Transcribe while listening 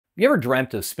You ever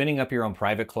dreamt of spinning up your own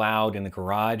private cloud in the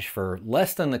garage for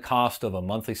less than the cost of a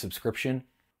monthly subscription?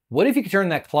 What if you could turn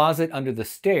that closet under the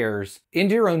stairs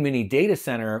into your own mini data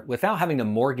center without having to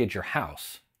mortgage your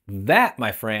house? That,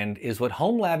 my friend, is what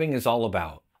Homelabing is all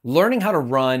about. Learning how to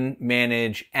run,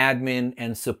 manage, admin,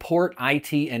 and support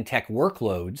IT and tech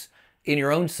workloads in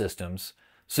your own systems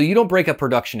so you don't break a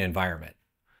production environment.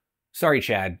 Sorry,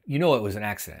 Chad, you know it was an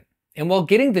accident. And while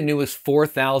getting the newest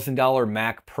 $4,000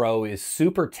 Mac Pro is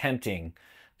super tempting,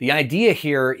 the idea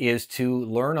here is to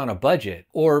learn on a budget,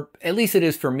 or at least it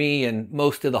is for me and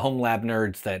most of the Homelab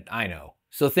nerds that I know.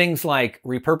 So things like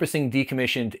repurposing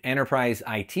decommissioned enterprise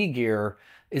IT gear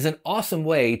is an awesome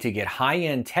way to get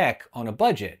high-end tech on a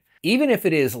budget. Even if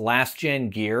it is last-gen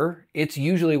gear, it's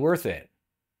usually worth it.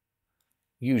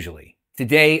 Usually.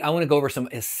 Today, I want to go over some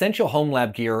essential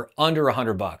Homelab gear under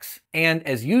 $100. And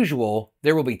as usual,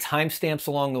 there will be timestamps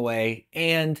along the way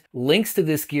and links to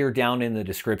this gear down in the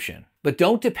description. But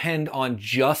don't depend on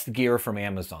just gear from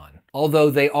Amazon.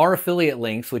 Although they are affiliate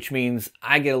links, which means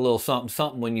I get a little something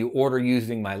something when you order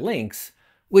using my links,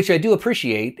 which I do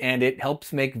appreciate, and it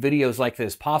helps make videos like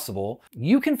this possible.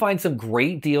 You can find some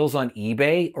great deals on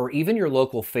eBay or even your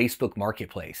local Facebook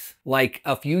marketplace. Like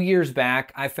a few years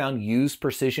back, I found used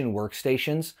Precision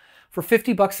workstations for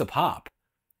 50 bucks a pop.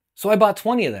 So I bought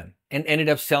 20 of them and ended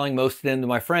up selling most of them to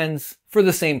my friends for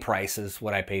the same price as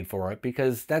what I paid for it,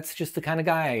 because that's just the kind of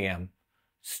guy I am.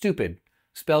 Stupid,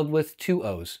 spelled with 2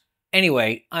 O's.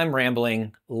 Anyway, I'm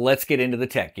rambling. Let's get into the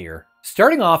tech gear.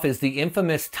 Starting off is the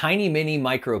infamous Tiny Mini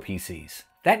Micro PCs.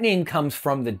 That name comes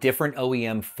from the different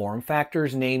OEM form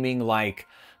factors naming like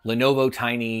Lenovo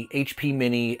Tiny, HP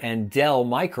Mini, and Dell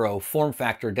Micro form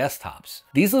factor desktops.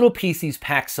 These little PCs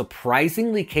pack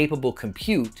surprisingly capable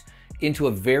compute into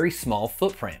a very small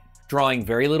footprint, drawing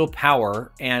very little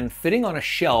power and fitting on a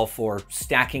shelf or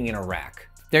stacking in a rack.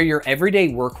 They're your everyday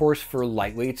workhorse for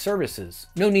lightweight services.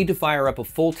 No need to fire up a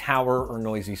full tower or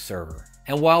noisy server.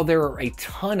 And while there are a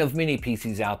ton of mini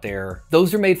PCs out there,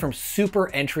 those are made from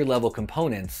super entry-level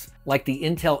components like the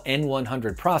Intel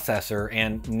N100 processor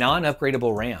and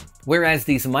non-upgradable RAM. Whereas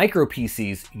these micro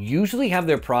PCs usually have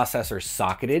their processors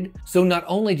socketed, so not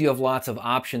only do you have lots of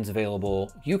options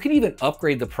available, you can even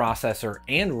upgrade the processor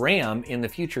and RAM in the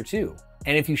future too.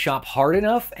 And if you shop hard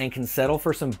enough and can settle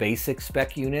for some basic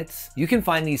spec units, you can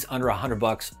find these under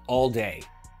 $100 all day.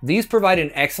 These provide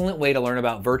an excellent way to learn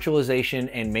about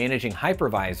virtualization and managing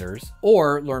hypervisors,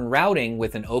 or learn routing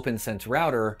with an OpenSense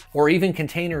router, or even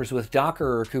containers with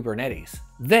Docker or Kubernetes.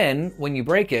 Then, when you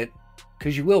break it,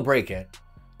 because you will break it,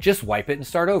 just wipe it and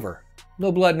start over.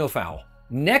 No blood, no foul.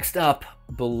 Next up,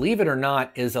 believe it or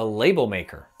not, is a label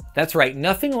maker. That's right,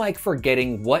 nothing like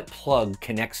forgetting what plug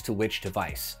connects to which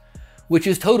device, which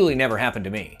has totally never happened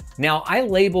to me. Now, I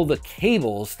label the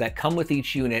cables that come with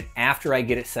each unit after I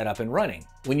get it set up and running.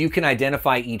 When you can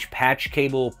identify each patch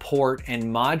cable, port, and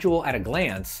module at a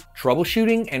glance,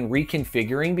 troubleshooting and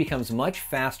reconfiguring becomes much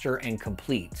faster and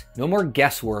complete. No more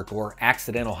guesswork or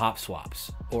accidental hop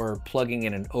swaps, or plugging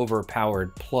in an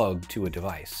overpowered plug to a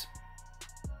device.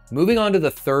 Moving on to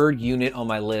the third unit on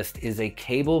my list is a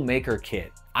cable maker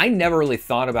kit. I never really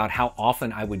thought about how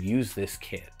often I would use this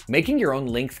kit. Making your own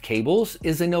length cables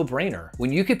is a no-brainer.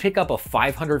 When you could pick up a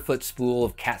 500-foot spool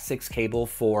of Cat6 cable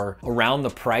for around the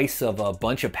price of a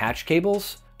bunch of patch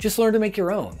cables, just learn to make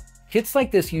your own. Kits like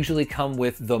this usually come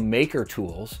with the maker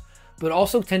tools, but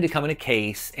also tend to come in a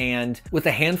case and with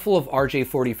a handful of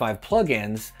RJ45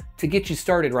 plugins to get you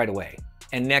started right away.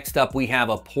 And next up, we have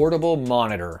a portable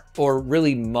monitor, or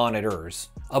really monitors.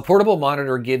 A portable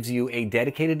monitor gives you a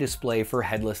dedicated display for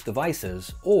headless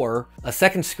devices, or a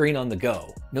second screen on the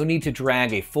go. No need to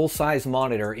drag a full-size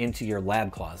monitor into your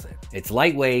lab closet. It's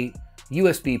lightweight,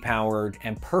 USB powered,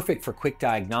 and perfect for quick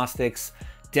diagnostics,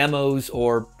 demos,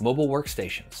 or mobile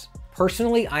workstations.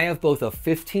 Personally, I have both a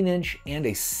 15-inch and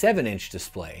a 7-inch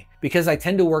display because I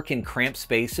tend to work in cramped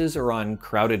spaces or on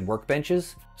crowded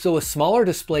workbenches. So a smaller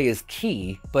display is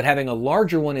key, but having a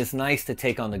larger one is nice to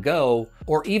take on the go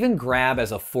or even grab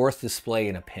as a fourth display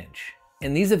in a pinch.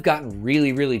 And these have gotten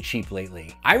really, really cheap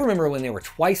lately. I remember when they were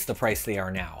twice the price they are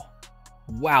now.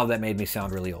 Wow, that made me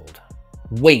sound really old.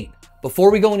 Wait, before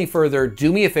we go any further,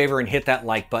 do me a favor and hit that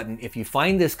like button if you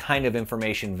find this kind of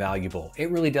information valuable.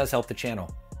 It really does help the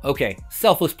channel. Okay,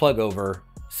 selfless plug over.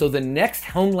 So the next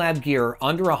Homelab gear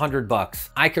under $100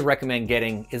 I could recommend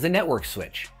getting is a network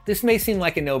switch. This may seem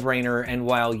like a no-brainer, and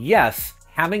while yes,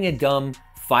 having a dumb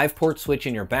 5-port switch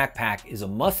in your backpack is a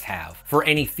must-have for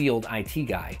any field IT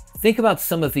guy, think about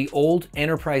some of the old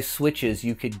enterprise switches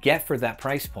you could get for that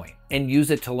price point and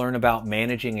use it to learn about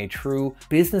managing a true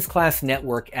business class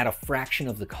network at a fraction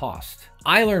of the cost.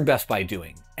 I learned best by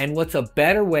doing, and what's a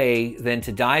better way than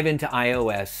to dive into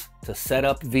iOS to set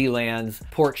up VLANs,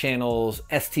 port channels,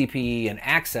 STP, and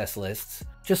access lists,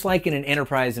 just like in an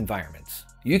enterprise environment.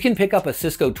 You can pick up a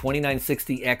Cisco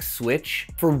 2960X switch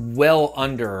for well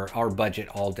under our budget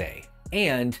all day.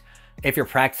 And if you're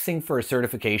practicing for a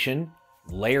certification,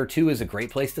 Layer 2 is a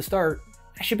great place to start.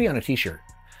 That should be on a t-shirt.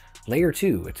 Layer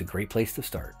 2, it's a great place to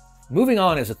start. Moving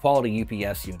on is a quality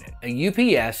UPS unit.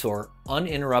 A UPS, or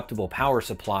uninterruptible power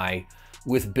supply,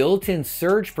 with built-in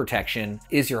surge protection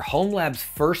is your Homelab's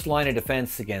first line of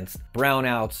defense against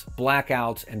brownouts,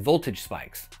 blackouts, and voltage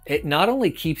spikes. It not only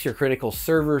keeps your critical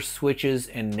servers, switches,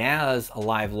 and NAS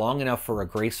alive long enough for a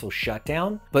graceful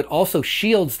shutdown, but also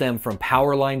shields them from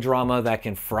power line drama that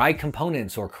can fry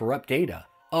components or corrupt data.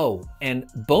 Oh, and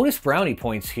bonus brownie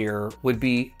points here would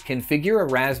be configure a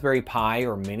Raspberry Pi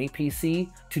or mini PC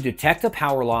to detect a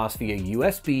power loss via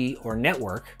USB or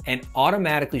network and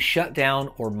automatically shut down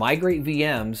or migrate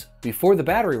VMs before the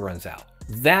battery runs out.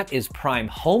 That is prime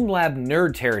Homelab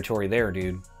nerd territory there,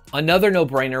 dude. Another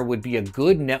no-brainer would be a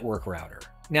good network router.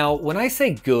 Now, when I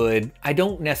say good, I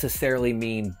don't necessarily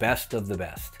mean best of the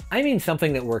best. I mean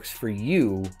something that works for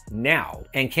you now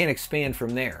and can expand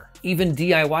from there. Even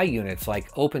DIY units like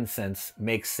OpenSense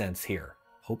makes sense here.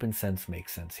 OpenSense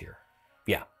makes sense here.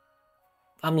 Yeah,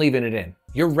 I'm leaving it in.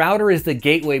 Your router is the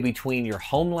gateway between your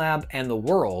Homelab and the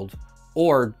world,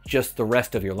 or just the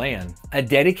rest of your LAN. A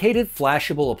dedicated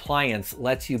flashable appliance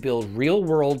lets you build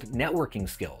real-world networking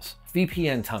skills,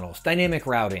 VPN tunnels, dynamic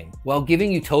routing, while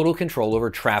giving you total control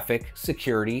over traffic,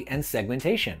 security, and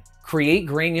segmentation. Create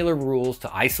granular rules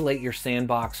to isolate your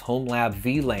sandbox Homelab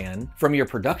VLAN from your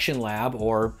production lab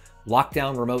or lock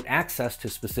down remote access to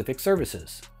specific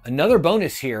services. Another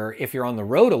bonus here, if you're on the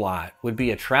road a lot, would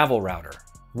be a travel router,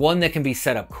 one that can be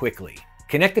set up quickly.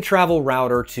 Connect the travel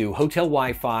router to hotel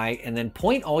Wi-Fi and then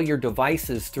point all your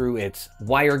devices through its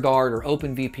WireGuard or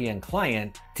OpenVPN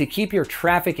client to keep your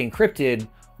traffic encrypted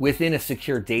within a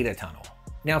secure data tunnel.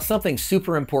 Now, something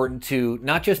super important to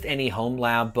not just any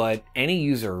Homelab, but any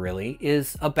user really,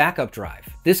 is a backup drive.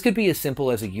 This could be as simple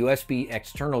as a USB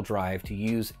external drive to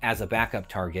use as a backup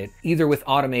target, either with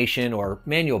automation or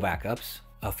manual backups.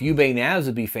 A few bay NAS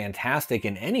would be fantastic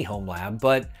in any Homelab,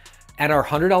 but at our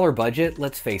 $100 budget,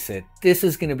 let's face it, this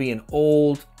is gonna be an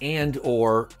old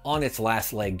and/or on its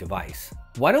last leg device.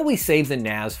 Why don't we save the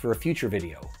NAS for a future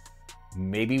video?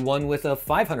 Maybe one with a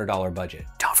 $500 budget.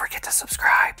 Don't forget to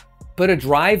subscribe. But a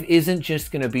drive isn't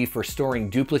just gonna be for storing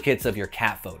duplicates of your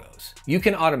cat photos. You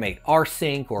can automate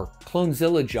rsync or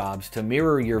Clonezilla jobs to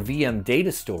mirror your VM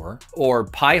data store or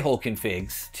Pi-hole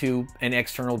configs to an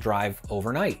external drive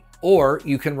overnight. Or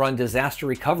you can run disaster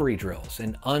recovery drills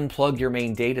and unplug your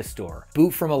main data store,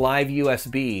 boot from a live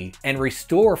USB, and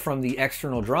restore from the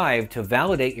external drive to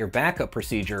validate your backup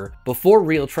procedure before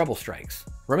real trouble strikes.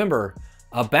 Remember,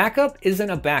 a backup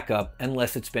isn't a backup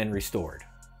unless it's been restored,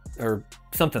 or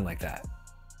something like that.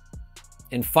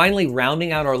 And finally,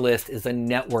 rounding out our list is a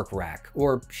network rack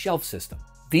or shelf system.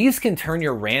 These can turn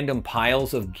your random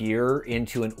piles of gear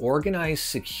into an organized,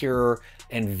 secure,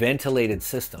 and ventilated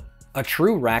system. A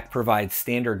true rack provides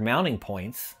standard mounting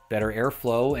points, better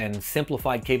airflow, and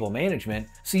simplified cable management,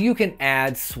 so you can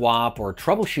add, swap, or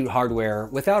troubleshoot hardware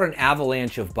without an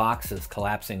avalanche of boxes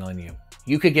collapsing on you.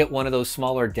 You could get one of those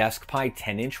smaller DeskPi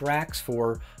 10-inch racks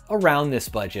for around this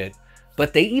budget,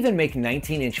 but they even make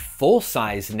 19-inch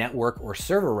full-size network or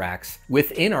server racks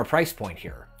within our price point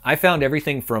here. I found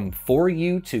everything from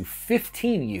 4U to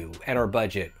 15U at our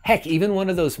budget. Heck, even one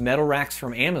of those metal racks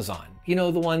from Amazon. You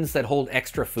know, the ones that hold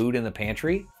extra food in the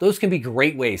pantry? Those can be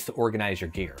great ways to organize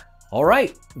your gear. All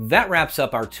right, that wraps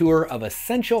up our tour of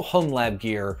essential Homelab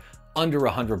gear under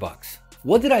 $100.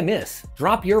 What did I miss?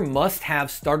 Drop your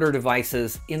must-have starter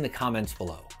devices in the comments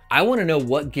below. I want to know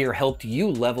what gear helped you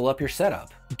level up your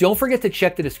setup. Don't forget to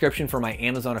check the description for my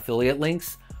Amazon affiliate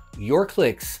links. Your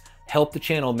clicks help the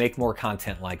channel make more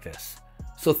content like this.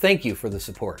 So thank you for the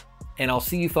support, and I'll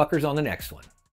see you fuckers on the next one.